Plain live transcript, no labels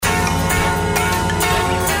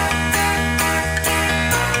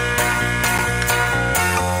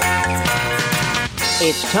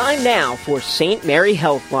It's time now for St. Mary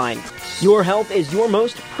Healthline. Your health is your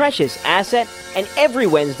most precious asset, and every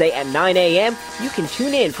Wednesday at 9 a.m., you can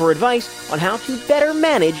tune in for advice on how to better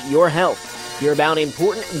manage your health. Hear about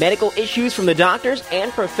important medical issues from the doctors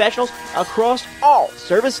and professionals across all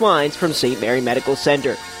service lines from St. Mary Medical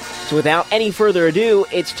Center. So without any further ado,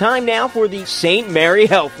 it's time now for the St. Mary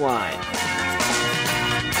Healthline.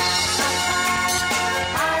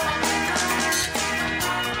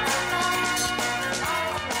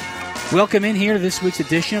 Welcome in here to this week's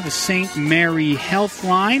edition of the St. Mary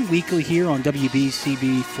Healthline, weekly here on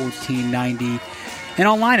WBCB 1490 and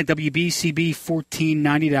online at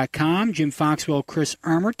WBCB1490.com. Jim Foxwell, Chris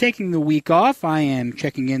Ermer taking the week off. I am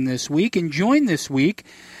checking in this week and joined this week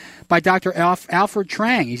by Dr. Alfred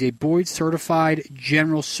Trang. He's a board-certified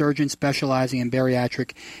general surgeon specializing in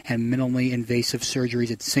bariatric and minimally invasive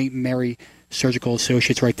surgeries at St. Mary Surgical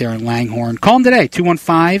Associates right there in Langhorne. Call him today,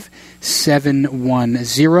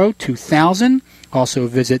 215-710-2000. Also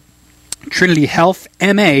visit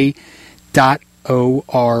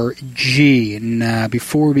trinityhealthma.org. And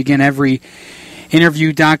before we begin every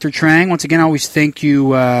interview, Dr. Trang, once again, I always thank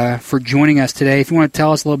you for joining us today. If you want to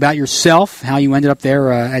tell us a little about yourself, how you ended up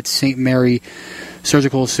there at St. Mary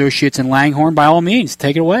Surgical Associates in Langhorne, by all means,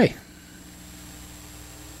 take it away.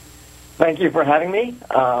 Thank you for having me.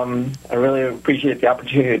 I really appreciate the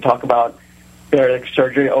opportunity to talk about bariatric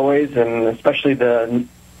surgery always, and especially the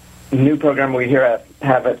new program we have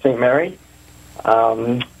at St. Mary.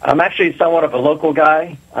 I'm actually somewhat of a local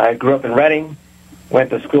guy. I grew up in Reading,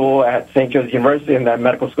 went to school at St. Joseph's University and then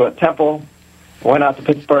medical school at Temple. Went out to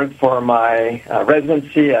Pittsburgh for my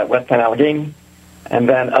residency at West Penn Allegheny, and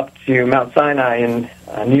then up to Mount Sinai in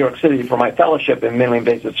New York City for my fellowship in minimally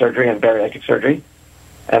invasive surgery and bariatric surgery.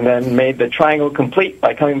 And then made the triangle complete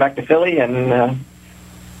by coming back to Philly and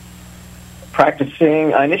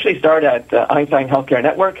practicing. I initially started at Einstein Healthcare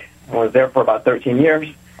Network and was there for about 13 years.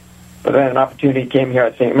 But then an opportunity came here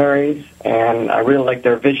at St. Mary's, and I really liked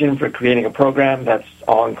their vision for creating a program that's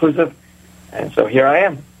all-inclusive. And so here I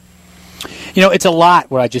am. You know, it's a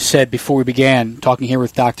lot what I just said before we began talking here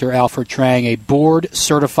with Dr. Alfred Trang, a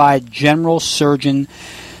board-certified general surgeon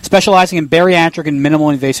specializing in bariatric and minimal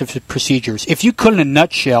invasive procedures. If you could, in a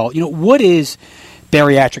nutshell, what is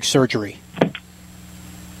bariatric surgery?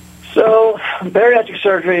 So, bariatric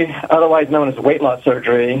surgery, otherwise known as weight loss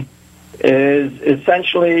surgery, is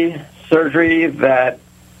essentially surgery that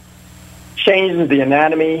changes the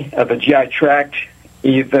anatomy of the GI tract,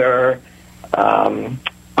 either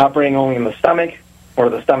operating only in the stomach or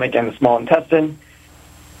the stomach and the small intestine,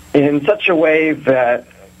 in such a way that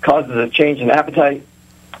causes a change in appetite,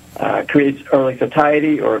 creates early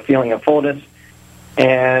satiety or a feeling of fullness,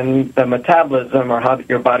 and the metabolism or how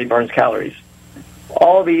your body burns calories.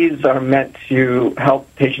 All these are meant to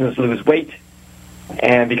help patients lose weight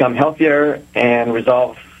and become healthier and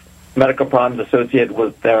resolve medical problems associated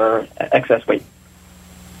with their excess weight.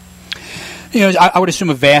 I would assume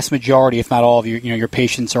a vast majority, if not all of your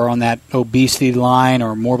patients are on that obesity line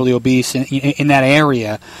or morbidly obese in that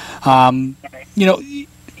area.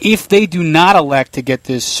 If they do not elect to get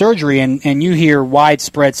this surgery, and you hear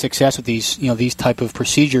widespread success with these type of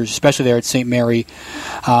procedures, especially there at St. Mary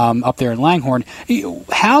up there in Langhorne,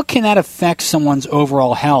 how can that affect someone's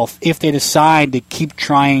overall health if they decide to keep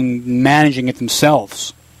trying managing it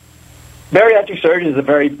themselves? Bariatric surgery is a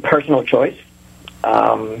very personal choice.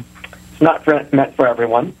 It's not meant for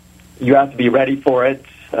everyone. You have to be ready for it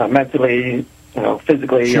mentally,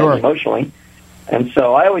 physically, sure, and emotionally. And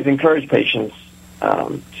so I always encourage patients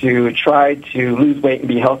to try to lose weight and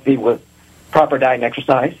be healthy with proper diet and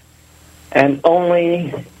exercise. And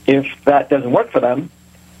only if that doesn't work for them,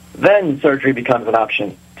 then surgery becomes an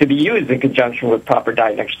option to be used in conjunction with proper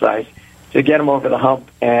diet and exercise to get them over the hump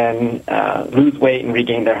and lose weight and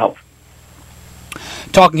regain their health.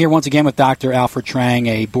 Talking here once again with Dr. Alfred Trang,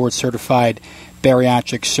 a board-certified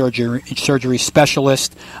bariatric surgery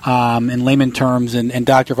specialist in layman terms. And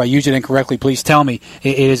doctor, if I use it incorrectly, please tell me.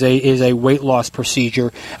 It is a weight loss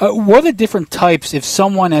procedure. What are the different types if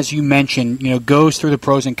someone, as you mentioned, goes through the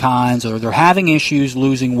pros and cons, or they're having issues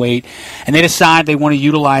losing weight, and they decide they want to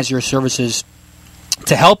utilize your services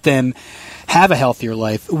to help them have a healthier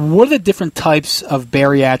life? What are the different types of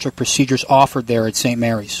bariatric procedures offered there at St.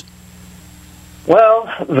 Mary's? Well,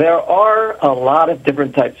 there are a lot of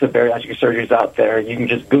different types of bariatric surgeries out there. You can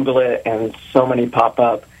just Google it, and so many pop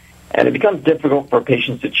up, and it becomes difficult for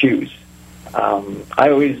patients to choose. I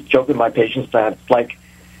always joke with my patients that it's like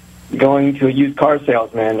going to a used car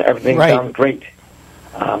salesman. Everything sounds great.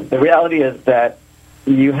 The reality is that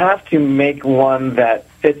you have to make one that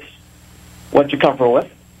fits what you're comfortable with.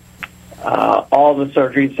 All the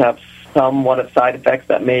surgeries have somewhat of side effects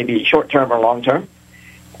that may be short-term or long-term.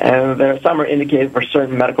 And some are indicated for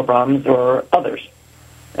certain medical problems or others.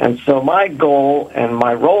 And so my goal and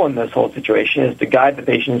my role in this whole situation is to guide the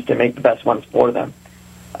patients to make the best ones for them.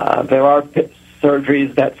 There are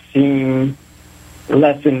surgeries that seem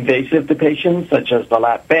less invasive to patients, such as the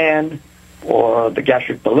lap band or the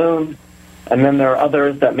gastric balloon. And then there are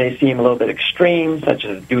others that may seem a little bit extreme, such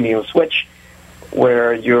as duodenal switch,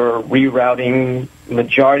 where you're rerouting the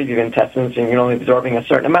majority of your intestines and you're only absorbing a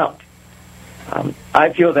certain amount.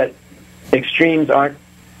 I feel that extremes aren't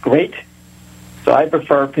great, so I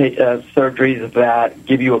prefer surgeries that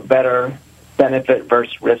give you a better benefit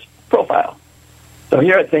versus risk profile. So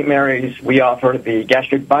here at St. Mary's, we offer the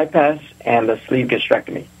gastric bypass and the sleeve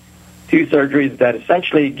gastrectomy, two surgeries that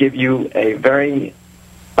essentially give you a very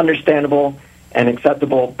understandable and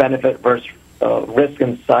acceptable benefit versus risk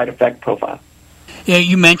and side effect profile. Yeah,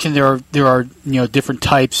 you mentioned there are different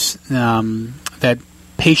types that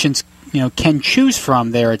patients can choose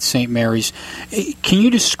from there at St. Mary's. Can you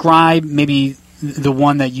describe maybe the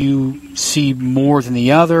one that you see more than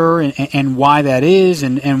the other, and why that is,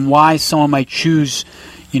 and why someone might choose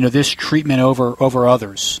this treatment over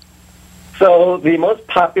others? So the most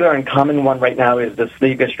popular and common one right now is the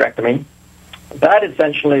sleeve gastrectomy. That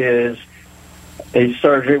essentially is a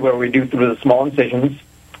surgery where we do through the small incisions,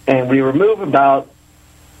 and we remove about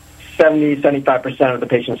 70-75% of the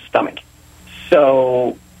patient's stomach.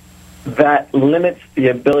 So that limits the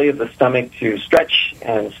ability of the stomach to stretch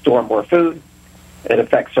and store more food. It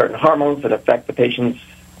affects certain hormones that affect the patient's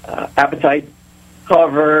appetite.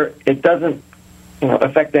 However, it doesn't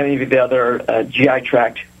affect any of the other GI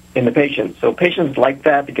tract in the patient. So patients like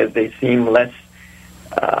that because they seem less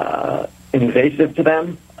invasive to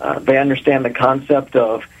them. They understand the concept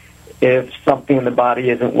of if something in the body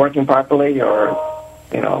isn't working properly or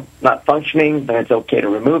not functioning, then it's okay to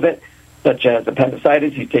remove it, such as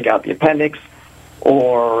appendicitis, you take out the appendix,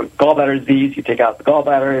 or gallbladder disease, you take out the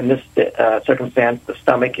gallbladder. In this circumstance, the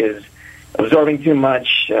stomach is absorbing too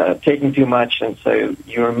much, taking too much, and so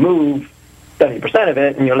you remove 70% of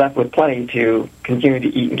it, and you're left with plenty to continue to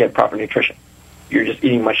eat and get proper nutrition. You're just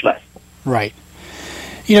eating much less. Right.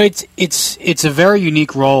 It's a very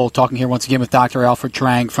unique role, talking here once again with Dr. Alfred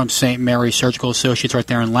Trang from St. Mary's Surgical Associates right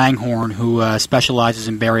there in Langhorne, who specializes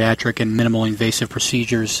in bariatric and minimal invasive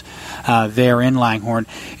procedures there in Langhorne.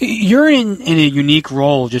 You're in a unique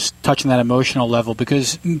role, just touching that emotional level,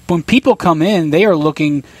 because when people come in, they are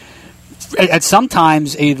looking at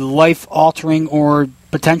sometimes a life-altering or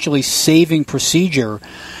potentially saving procedure.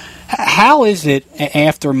 How is it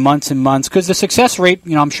after months and months? Because the success rate,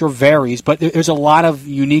 I'm sure varies, but there's a lot of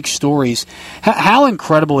unique stories. How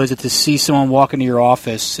incredible is it to see someone walk into your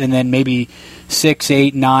office and then maybe 6,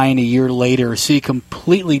 8, 9 a year later see a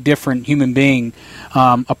completely different human being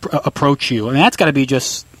approach you? I mean, that's got to be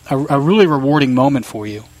just a really rewarding moment for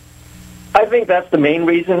you. I think that's the main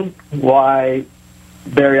reason why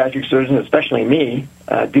bariatric surgeons, especially me,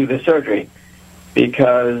 do this surgery,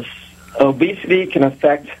 because obesity can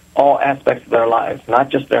affect all aspects of their lives, not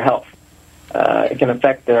just their health. It can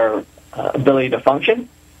affect their ability to function,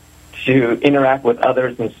 to interact with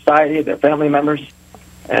others in society, their family members.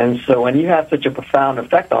 And so when you have such a profound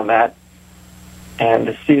effect on that, and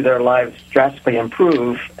to see their lives drastically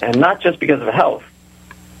improve, and not just because of health,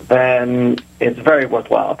 then it's very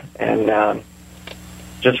worthwhile and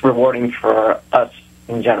just rewarding for us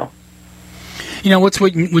in general.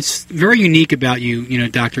 What's very unique about you,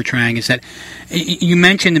 Dr. Trang, is that you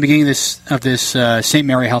mentioned in the beginning of this St.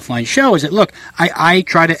 Mary Healthline show is that, look, I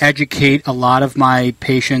try to educate a lot of my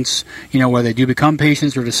patients, whether they do become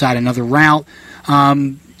patients or decide another route.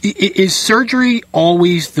 Is surgery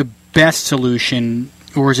always the best solution,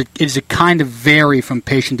 or is it kind of vary from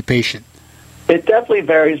patient to patient? It definitely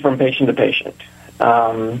varies from patient to patient.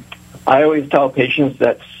 I always tell patients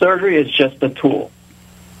that surgery is just a tool.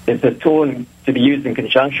 It's a tool to be used in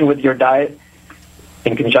conjunction with your diet,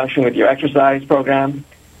 in conjunction with your exercise program.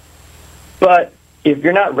 But if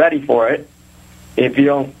you're not ready for it, if you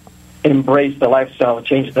don't embrace the lifestyle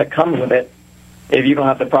changes that come with it, if you don't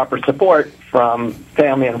have the proper support from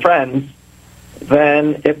family and friends,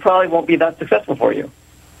 then it probably won't be that successful for you.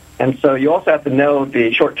 And so you also have to know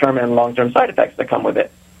the short-term and long-term side effects that come with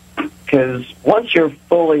it. Because once you're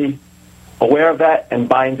fully aware of that and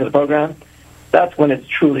buy into the program, that's when it's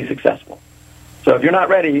truly successful. So if you're not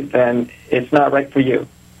ready, then it's not right for you.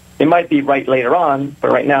 It might be right later on, but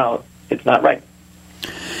right now, it's not right.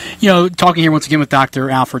 Talking here once again with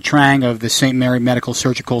Dr. Alfred Trang of the St. Mary Medical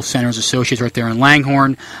Surgical Centers Associates right there in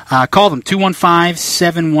Langhorne. Call them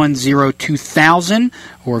 215-710-2000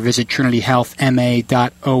 or visit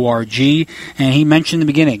trinityhealthma.org. And he mentioned in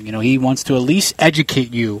the beginning, he wants to at least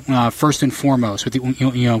educate you first and foremost with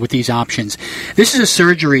with these options. This is a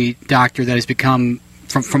surgery, doctor, that has become,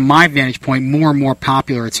 from my vantage point, more and more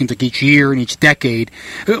popular. It seems like each year and each decade.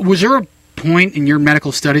 Was there a point in your medical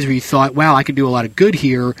studies where you thought, wow, I could do a lot of good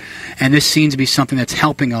here, and this seems to be something that's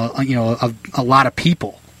helping a lot of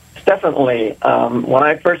people? Definitely. When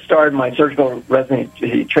I first started my surgical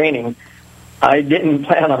residency training, I didn't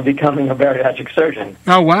plan on becoming a bariatric surgeon.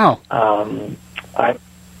 Oh, wow. I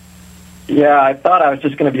thought I was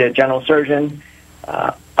just going to be a general surgeon,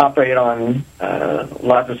 operate on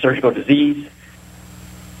lots of surgical disease.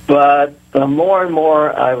 But the more and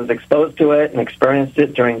more I was exposed to it and experienced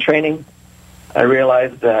it during training, I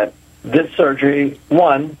realized that this surgery,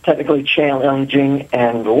 one, technically challenging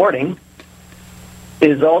and rewarding,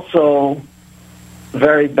 is also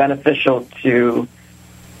very beneficial to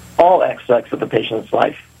all aspects of the patient's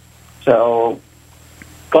life. So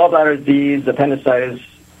gallbladder disease, appendicitis,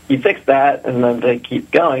 you fix that and then they keep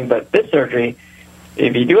going. But this surgery,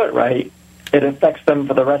 if you do it right, it affects them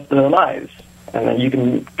for the rest of their lives. And then you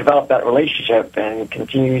can develop that relationship and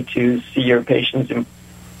continue to see your patients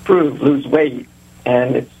improve, lose weight.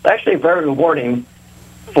 And it's actually very rewarding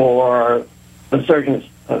for the surgeons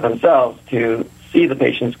themselves to see the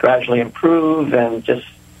patients gradually improve and just,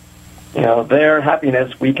 their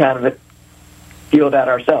happiness, we kind of feel that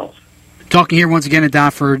ourselves. Talking here once again to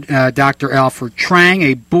Dr. Alfred Trang,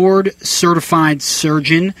 a board-certified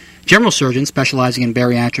surgeon, general surgeon specializing in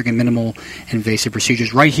bariatric and minimal invasive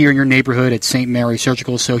procedures right here in your neighborhood at St. Mary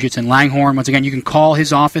Surgical Associates in Langhorne. Once again, you can call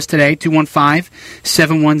his office today,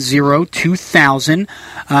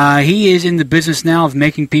 215-710-2000. He is in the business now of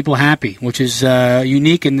making people happy, which is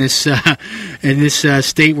unique in this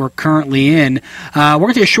state we're currently in. We're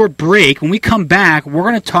going to take a short break. When we come back, we're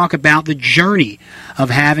going to talk about the journey of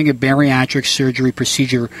having a bariatric surgery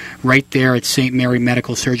procedure right there at St. Mary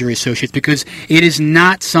Medical Surgery Associates, because it is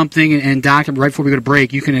not something, and doctor, right before we go to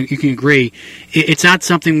break, you can agree, it's not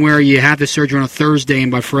something where you have the surgery on a Thursday and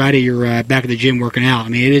by Friday you're back at the gym working out. I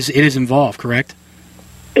mean, it is involved, correct?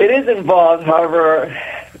 It is involved. However,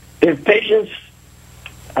 if patients,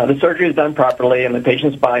 the surgery is done properly and the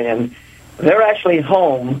patients buy in, they're actually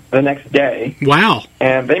home the next day. Wow.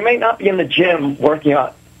 And they may not be in the gym working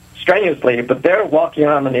out strenuously, but they're walking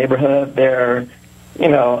around the neighborhood, they're,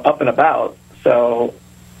 up and about. So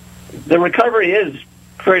the recovery is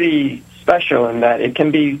pretty special in that it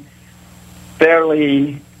can be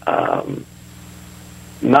fairly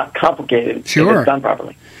not complicated if it's done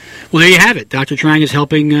properly. Well, there you have it. Dr. Trang is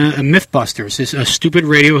helping Mythbusters, a stupid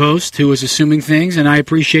radio host who is assuming things, and I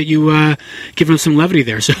appreciate you giving us some levity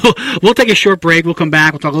there. So we'll take a short break. We'll come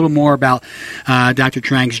back. We'll talk a little more about Dr.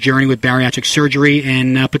 Trang's journey with bariatric surgery,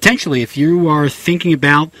 and potentially, if you are thinking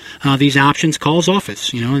about these options, call his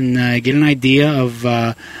office, and get an idea of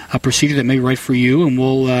a procedure that may be right for you, and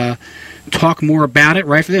we'll talk more about it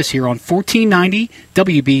right for this here on 1490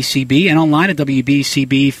 WBCB and online at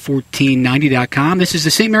WBCB1490.com. This is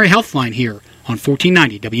the St. Mary Healthline here on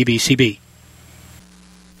 1490 WBCB.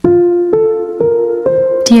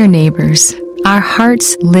 Dear neighbors, our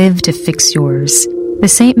hearts live to fix yours. The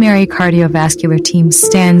St. Mary Cardiovascular Team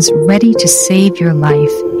stands ready to save your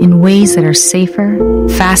life in ways that are safer,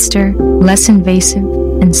 faster, less invasive,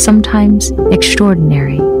 and sometimes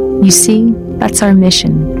extraordinary. You see, that's our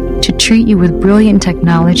mission, to treat you with brilliant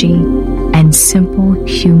technology and simple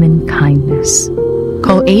human kindness.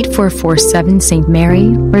 Call 8447 St.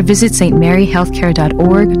 Mary or visit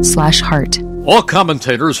stmaryhealthcare.org/heart. All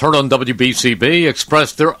commentators heard on WBCB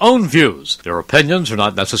express their own views. Their opinions are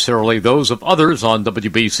not necessarily those of others on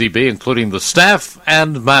WBCB, including the staff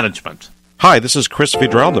and management. Hi, this is Chris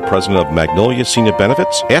Vidrell, the president of Magnolia Senior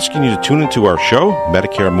Benefits, asking you to tune into our show,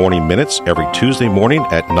 Medicare Morning Minutes, every Tuesday morning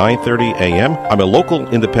at 9:30 a.m. I'm a local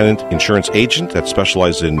independent insurance agent that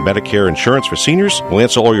specializes in Medicare insurance for seniors. We'll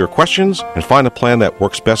answer all your questions and find a plan that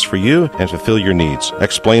works best for you and fulfill your needs.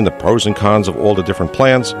 Explain the pros and cons of all the different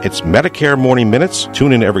plans. It's Medicare Morning Minutes.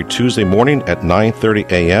 Tune in every Tuesday morning at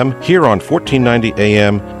 9:30 a.m. here on 1490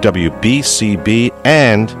 a.m. WBCB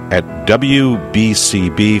and at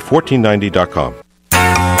WBCB1490.com.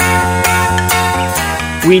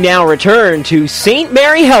 We now return to St.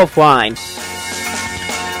 Mary Healthline.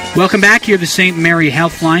 Welcome back here to the St. Mary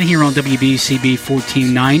Healthline here on WBCB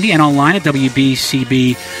 1490 and online at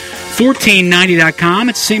WBCB 1490.com.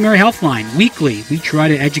 It's St. Mary Healthline. Weekly, we try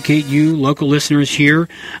to educate you, local listeners here,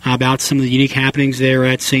 about some of the unique happenings there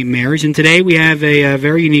at St. Mary's. And today we have a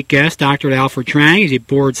very unique guest, Dr. Alfred Trang. He's a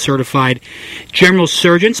board-certified general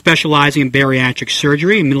surgeon specializing in bariatric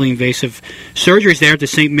surgery and minimally invasive surgeries there at the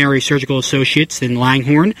St. Mary Surgical Associates in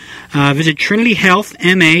Langhorne. Visit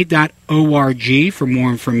trinityhealthma.org for more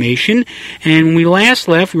information. And when we last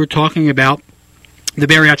left, we were talking about the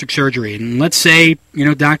bariatric surgery. And let's say,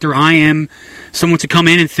 doctor, I am someone to come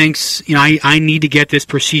in and thinks, I need to get this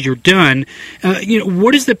procedure done.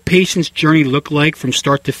 What does the patient's journey look like from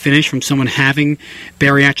start to finish from someone having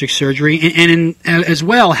bariatric surgery? And as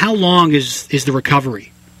well, how long is the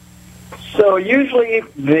recovery? So usually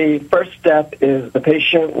the first step is the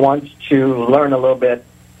patient wants to learn a little bit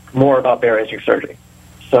more about bariatric surgery.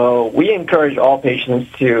 So we encourage all patients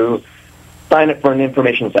to sign up for an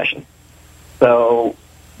information session. So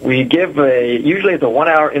we give usually it's a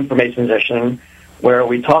 1-hour information session where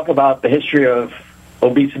we talk about the history of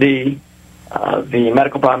obesity, the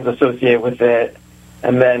medical problems associated with it,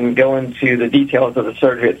 and then go into the details of the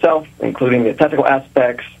surgery itself, including the technical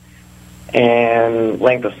aspects and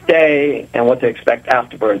length of stay and what to expect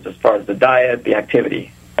afterwards as far as the diet, the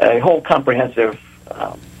activity, a whole comprehensive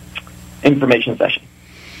information session.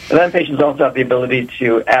 And then patients also have the ability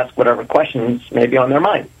to ask whatever questions may be on their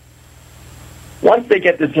mind. Once they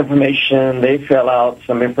get this information, they fill out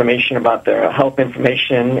some information about their health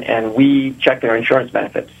information, and we check their insurance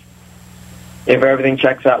benefits. If everything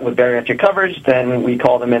checks out with bariatric coverage, then we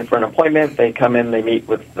call them in for an appointment. They come in, they meet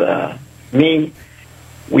with me.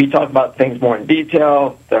 We talk about things more in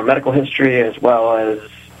detail, their medical history, as well as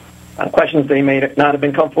questions they may not have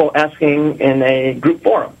been comfortable asking in a group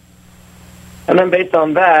forum. And then based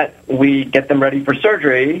on that, we get them ready for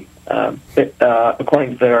surgery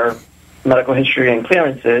according to their medical history and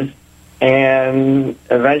clearances, and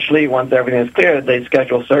eventually, once everything is cleared, they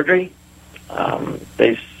schedule surgery.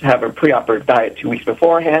 They have a preoperative diet 2 weeks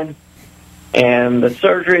beforehand, and the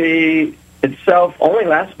surgery itself only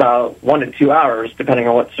lasts about 1 to 2 hours, depending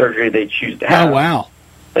on what surgery they choose to have. Oh, wow.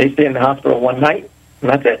 They stay in the hospital one night, and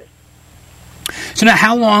that's it. So now,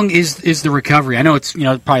 how long is the recovery? I know it's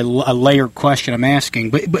probably a layered question I'm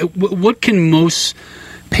asking, but what can most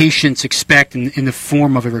patients expect in the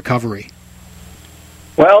form of a recovery?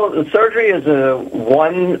 Well, the surgery is a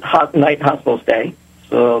one-night hospital stay.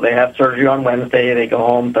 So they have surgery on Wednesday. They go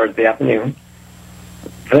home Thursday afternoon.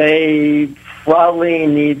 They probably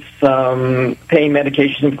need some pain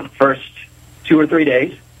medication for the first 2 or 3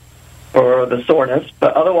 days for the soreness,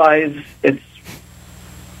 but otherwise it's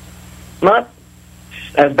not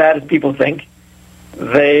as bad as people think.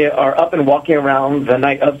 They are up and walking around the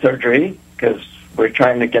night of surgery because we're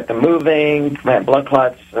trying to get them moving, prevent blood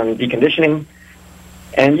clots and deconditioning.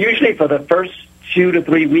 And usually for the first 2 to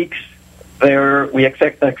 3 weeks, we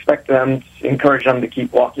expect them to encourage them to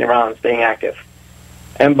keep walking around, staying active.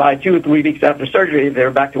 And by 2 or 3 weeks after surgery,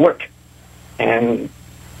 they're back to work and,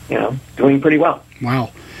 doing pretty well.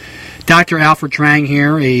 Wow. Dr. Alfred Trang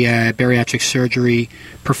here, a bariatric surgery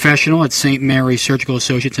professional at St. Mary Surgical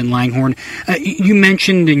Associates in Langhorne. You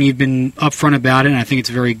mentioned, and you've been upfront about it, and I think it's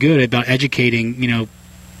very good, about educating,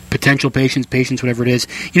 potential patients, whatever it is.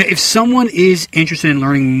 If someone is interested in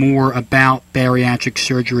learning more about bariatric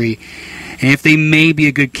surgery, and if they may be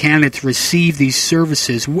a good candidate to receive these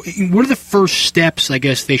services, what are the first steps, I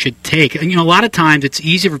guess, they should take? A lot of times it's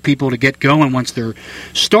easy for people to get going once they're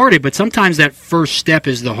started, but sometimes that first step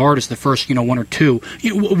is the hardest, the first, 1 or 2.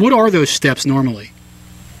 What are those steps normally?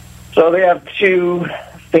 So they have 2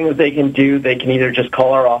 things they can do. They can either just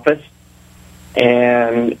call our office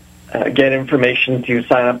and get information to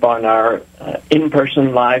sign up on our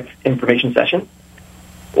in-person live information session,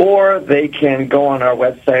 or they can go on our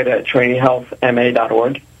website at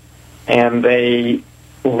trinityhealthma.org, and they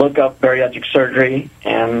look up bariatric surgery,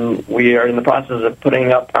 and we are in the process of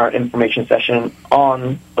putting up our information session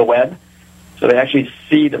on the web. So they actually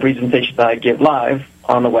see the presentation that I give live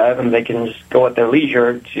on the web, and they can just go at their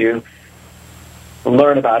leisure to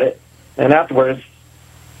learn about it. And afterwards,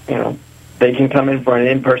 they can come in for an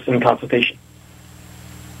in-person consultation.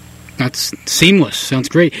 That's seamless. Sounds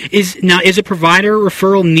great. Is a provider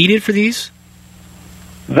referral needed for these?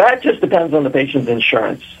 That just depends on the patient's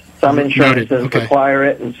insurance. Some insurances require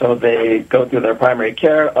it, and so they go through their primary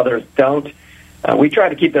care. Others don't. We try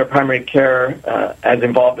to keep their primary care as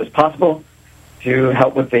involved as possible to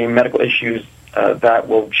help with the medical issues that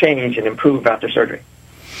will change and improve after surgery.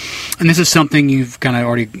 And this is something you've kind of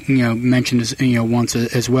already mentioned once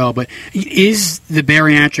as well. But is the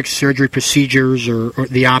bariatric surgery procedures or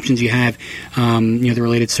the options you have, the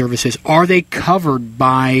related services, are they covered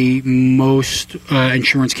by most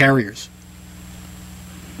insurance carriers?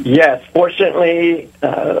 Yes, fortunately,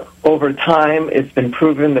 over time, it's been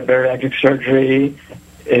proven that bariatric surgery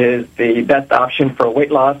is the best option for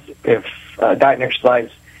weight loss if diet and exercise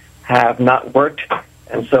have not worked.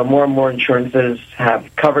 And so more and more insurances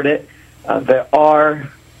have covered it. There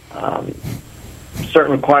are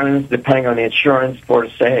certain requirements depending on the insurance for,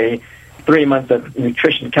 say, 3 months of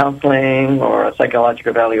nutrition counseling or a psychological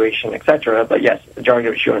evaluation, etc. But yes, the majority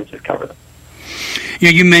of insurances cover them.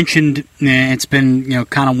 You mentioned it's been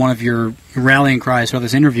kind of one of your rallying cries for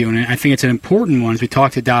this interview, and I think it's an important one as we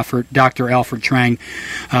talk to Dr. Alfred Trang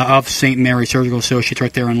of St. Mary Surgical Associates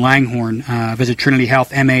right there in Langhorne. Visit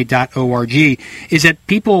trinityhealthma.org. Is that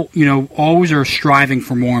people always are striving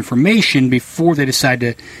for more information before they decide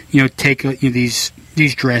to take these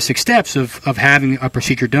drastic steps of having a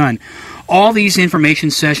procedure done. All these information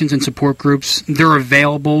sessions and support groups, they're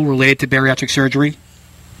available related to bariatric surgery?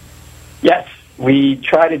 Yes. We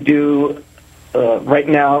try to do, right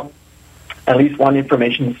now, at least one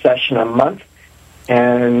information session a month,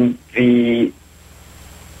 and the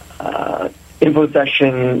info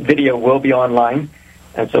session video will be online,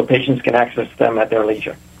 and so patients can access them at their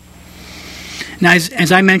leisure. Now,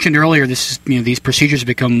 as I mentioned earlier, these procedures have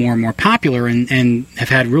become more and more popular and have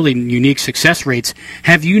had really unique success rates.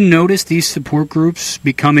 Have you noticed these support groups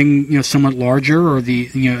becoming somewhat larger, or the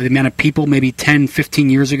amount of people maybe 10, 15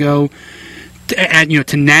 years ago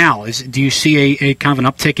to now? Do you see a kind of an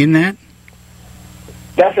uptick in that?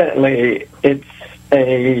 Definitely. It's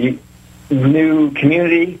a new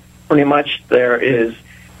community, pretty much. There is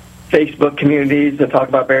Facebook communities that talk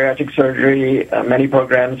about bariatric surgery. Many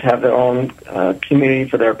programs have their own community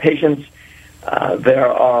for their patients. There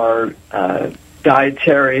are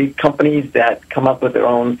dietary companies that come up with their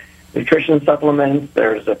own nutrition supplements.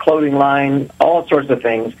 There's a clothing line, all sorts of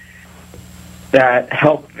things that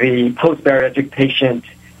help the post-bariatric patient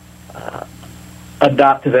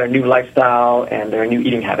adapt to their new lifestyle and their new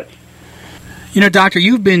eating habits. Doctor,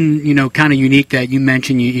 you've been, kind of unique that you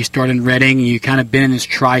mentioned you started in Reading and you kind of been in this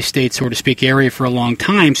tri-state, so to speak, area for a long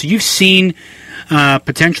time. So you've seen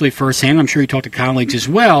potentially firsthand, I'm sure you talked to colleagues as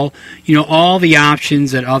well, all the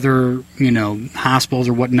options that other, hospitals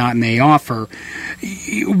or whatnot may offer.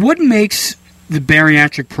 What makes the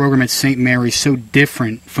bariatric program at St. Mary's so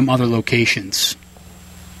different from other locations?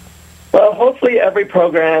 Well, hopefully every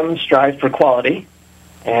program strives for quality,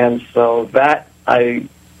 and so that I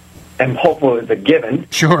am hopeful is a given.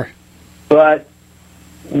 Sure. But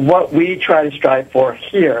what we try to strive for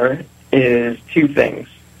here is two things.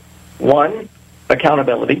 One,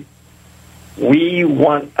 accountability. We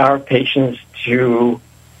want our patients to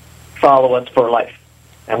follow us for life,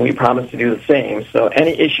 and we promise to do the same. So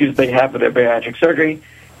any issues they have with their bariatric surgery,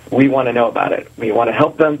 we want to know about it. We want to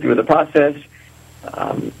help them through the process.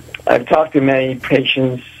 I've talked to many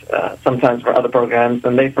patients, sometimes for other programs,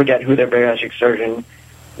 and they forget who their bariatric surgeon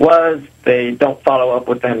was. They don't follow up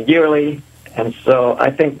with them yearly, and so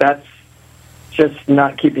I think that's just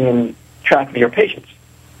not keeping in track of your patients.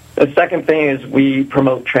 The second thing is we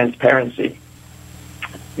promote transparency,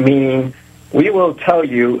 meaning we will tell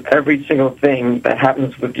you every single thing that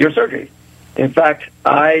happens with your surgery. In fact,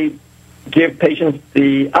 I give patients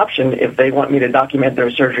the option if they want me to document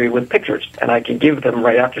their surgery with pictures, and I can give them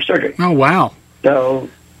right after surgery. Oh, wow. So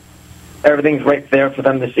everything's right there for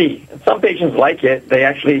them to see. And some patients like it. They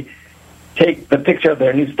actually take the picture of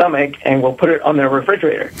their new stomach and will put it on their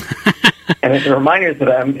refrigerator. And it's a reminder to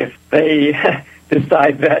them if they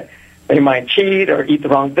decide that they might cheat or eat the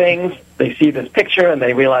wrong things, they see this picture and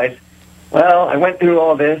they realize, well, I went through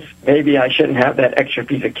all this. Maybe I shouldn't have that extra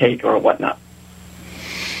piece of cake or whatnot.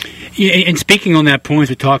 Yeah, and speaking on that point,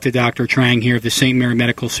 we talked to Dr. Trang here of the St. Mary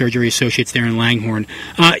Medical Surgery Associates there in Langhorne.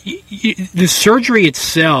 The surgery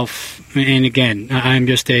itself, and again, I'm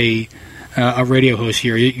just a radio host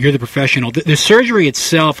here. You're the professional. The surgery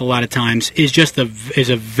itself, a lot of times, is just a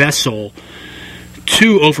vessel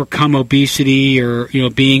to overcome obesity or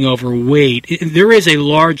being overweight. There is a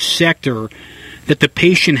large sector that the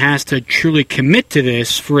patient has to truly commit to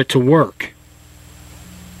this for it to work.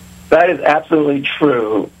 That is absolutely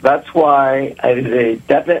true. That's why it is a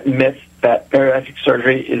definite myth that bariatric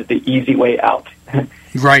surgery is the easy way out.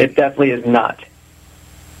 Right. It definitely is not.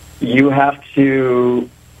 You have to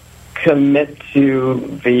commit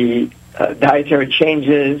to the dietary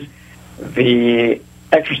changes, the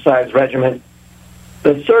exercise regimen.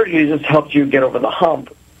 The surgery just helps you get over the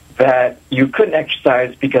hump that you couldn't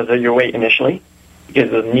exercise because of your weight initially.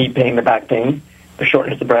 because of the knee pain, the back pain, the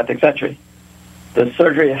shortness of breath, etc. The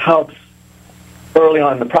surgery helps early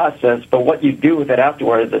on in the process, but what you do with it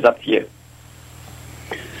afterwards is up to you.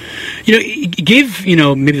 Give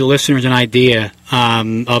maybe the listeners an idea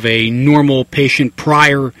of a normal patient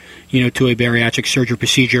prior, to a bariatric surgery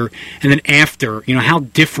procedure, and then after, how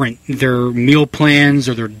different their meal plans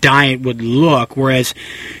or their diet would look. Whereas,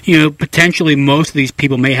 potentially most of these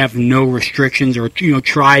people may have no restrictions or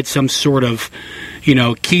tried some sort of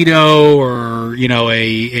keto or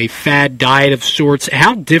a fad diet of sorts.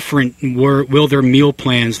 How different will their meal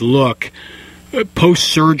plans look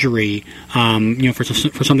post-surgery,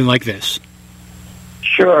 for something like this?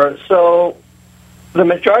 Sure. So the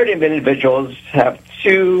majority of individuals have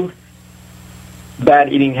two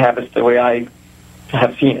bad eating habits the way I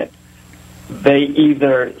have seen it. They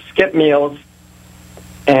either skip meals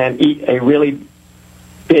and eat a really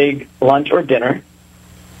big lunch or dinner,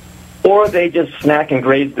 or they just snack and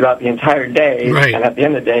graze throughout the entire day, right. And at the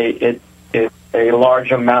end of the day, it's a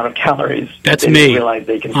large amount of calories. That's they me. Realize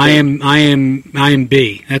they can. I am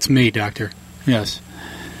B. That's me, doctor. Yes.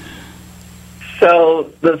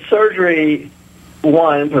 So the surgery,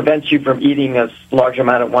 one, prevents you from eating a large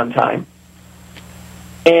amount at one time,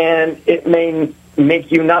 and it may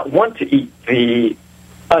make you not want to eat the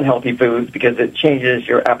unhealthy foods because it changes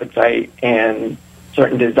your appetite and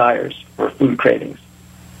certain desires or food cravings.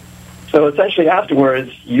 So essentially afterwards,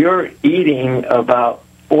 you're eating about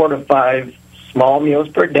 4 to 5 small meals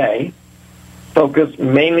per day, focused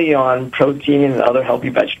mainly on protein and other healthy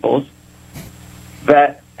vegetables,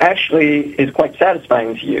 that actually is quite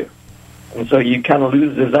satisfying to you. And so you kind of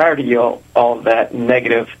lose the desire to eat all of that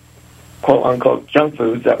negative, quote-unquote, junk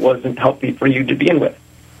foods that wasn't healthy for you to begin with.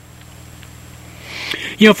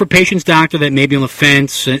 For patients, doctor, that may be on the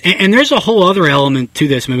fence, and there's a whole other element to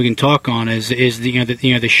this. Maybe we can talk on is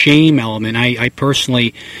the shame element. I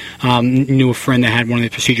personally knew a friend that had one of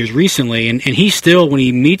the procedures recently, and he still, when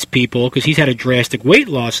he meets people, because he's had a drastic weight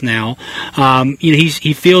loss now,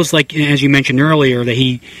 he feels like, as you mentioned earlier, that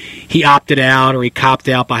he opted out or he copped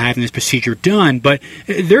out by having this procedure done. But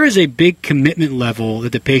there is a big commitment level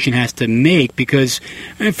that the patient has to make, because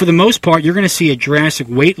for the most part, you're going to see a drastic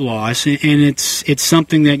weight loss, and it's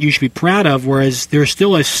something that you should be proud of, whereas there's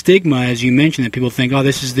still a stigma, as you mentioned, that people think, oh,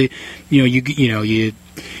 this is the, you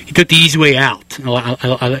took the easy way out.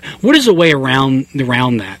 What is the way around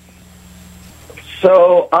that?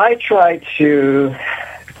 So I try to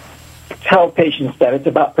tell patients that it's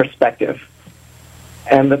about perspective.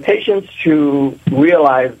 And the patients who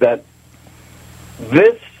realize that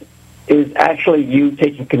this is actually you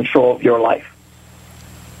taking control of your life,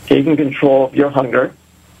 taking control of your hunger,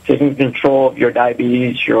 taking control of your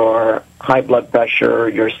diabetes, your high blood pressure,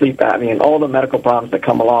 your sleep apnea, and all the medical problems that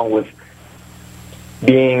come along with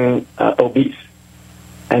being obese.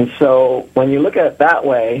 And so when you look at it that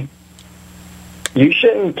way, you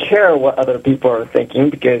shouldn't care what other people are thinking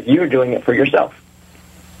because you're doing it for yourself.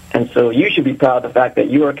 And so you should be proud of the fact that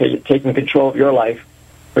you are taking control of your life,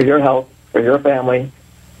 for your health, for your family,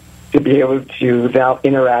 to be able to now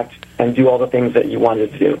interact and do all the things that you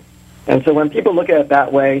wanted to do. And so when people look at it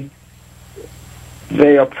that way,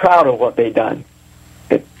 they are proud of what they've done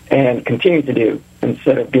and continue to do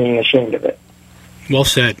instead of being ashamed of it. Well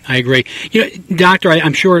said. I agree. Doctor,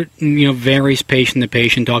 I'm sure varies patient to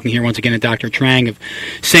patient. Talking here once again to Dr. Trang of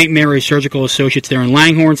St. Mary's Surgical Associates there in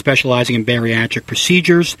Langhorne, specializing in bariatric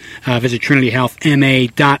procedures. Visit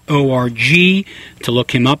trinityhealthma.org to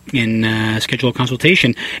look him up and schedule a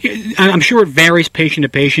consultation. I'm sure it varies patient to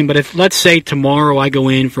patient, but if, let's say, tomorrow I go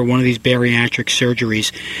in for one of these bariatric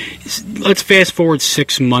surgeries, let's fast forward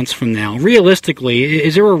 6 months from now. Realistically,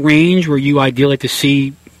 is there a range where you ideally like to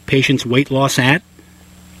see patients' weight loss at?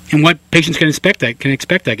 And what patients can expect, I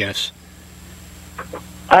guess.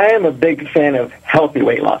 I am a big fan of healthy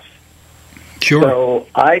weight loss. Sure. So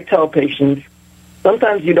I tell patients,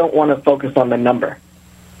 sometimes you don't want to focus on the number.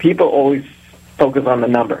 People always focus on the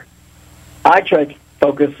number. I try to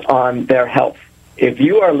focus on their health. If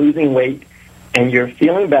you are losing weight and you're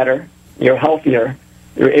feeling better, you're healthier,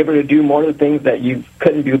 you're able to do more of the things that you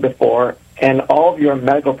couldn't do before, and all of your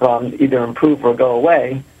medical problems either improve or go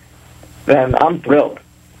away, then I'm thrilled,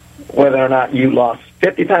 whether or not you lost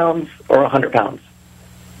 50 pounds or 100 pounds.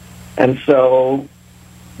 And so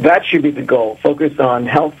that should be the goal, focus on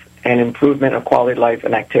health and improvement of quality of life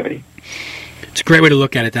and activity. It's a great way to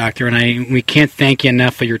look at it, Doctor, and we can't thank you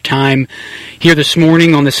enough for your time here this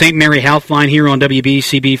morning on the St. Mary Healthline here on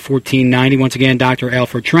WBCB 1490. Once again, Dr.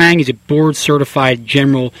 Alfred Trang. He's a board-certified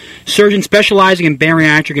general surgeon specializing in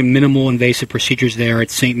bariatric and minimal invasive procedures there at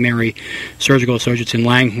St. Mary Surgical Associates in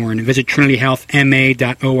Langhorne. Visit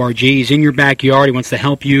trinityhealthma.org. He's in your backyard. He wants to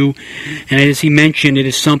help you, and as he mentioned, it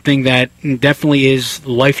is something that definitely is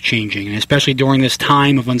life-changing, and especially during this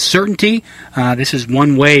time of uncertainty. This is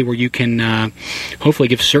one way where you can hopefully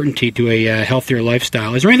give certainty to a healthier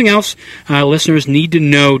lifestyle. Is there anything else listeners need to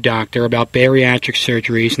know, Doctor, about bariatric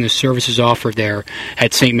surgeries and the services offered there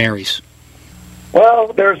at St. Mary's?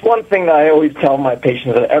 Well, there's one thing that I always tell my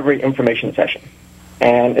patients at every information session.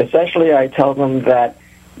 And essentially I tell them that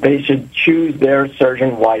they should choose their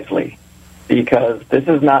surgeon wisely, because this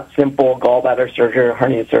is not simple gallbladder surgery or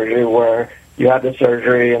hernia surgery where you have the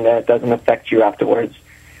surgery and then it doesn't affect you afterwards.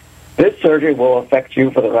 This surgery will affect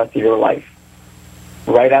you for the rest of your life.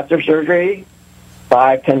 Right after surgery,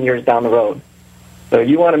 5-10 years down the road. So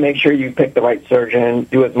you want to make sure you pick the right surgeon,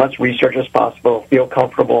 do as much research as possible, feel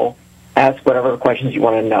comfortable, ask whatever questions you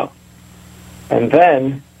want to know, and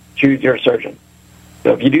then choose your surgeon.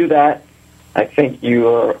 So if you do that, I think you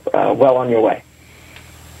are well on your way.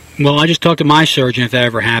 Well, I just talked to my surgeon if that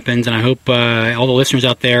ever happens, and I hope all the listeners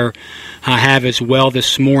out there have as well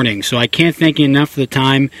this morning. So I can't thank you enough for the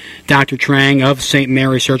time, Dr. Trang of St.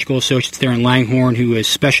 Mary Surgical Associates there in Langhorne, who is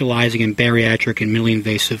specializing in bariatric and minimally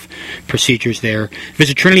invasive procedures there.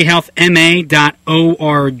 Visit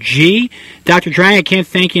trinityhealthma.org. Dr. Trang, I can't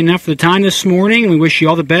thank you enough for the time this morning, and we wish you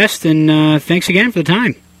all the best, and thanks again for the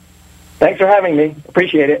time. Thanks for having me.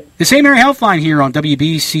 Appreciate it. The St. Mary Healthline here on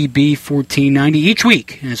WBCB 1490 each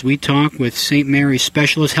week as we talk with St. Mary's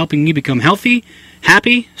specialists helping you become healthy,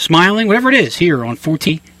 happy, smiling, whatever it is, here on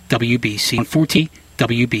 40 WBC. On 40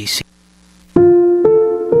 WBC.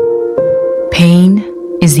 Pain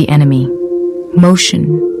is the enemy.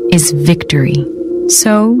 Motion is victory.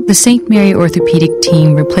 So, the St. Mary Orthopedic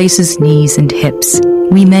team replaces knees and hips.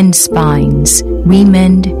 We mend spines. We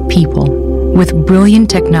mend people. With brilliant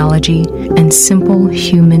technology and simple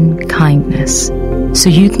human kindness, so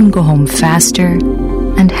you can go home faster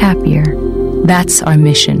and happier. That's our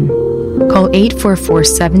mission. Call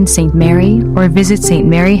 8447 St. Mary or visit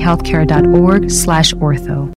stmaryhealthcare.org/ortho.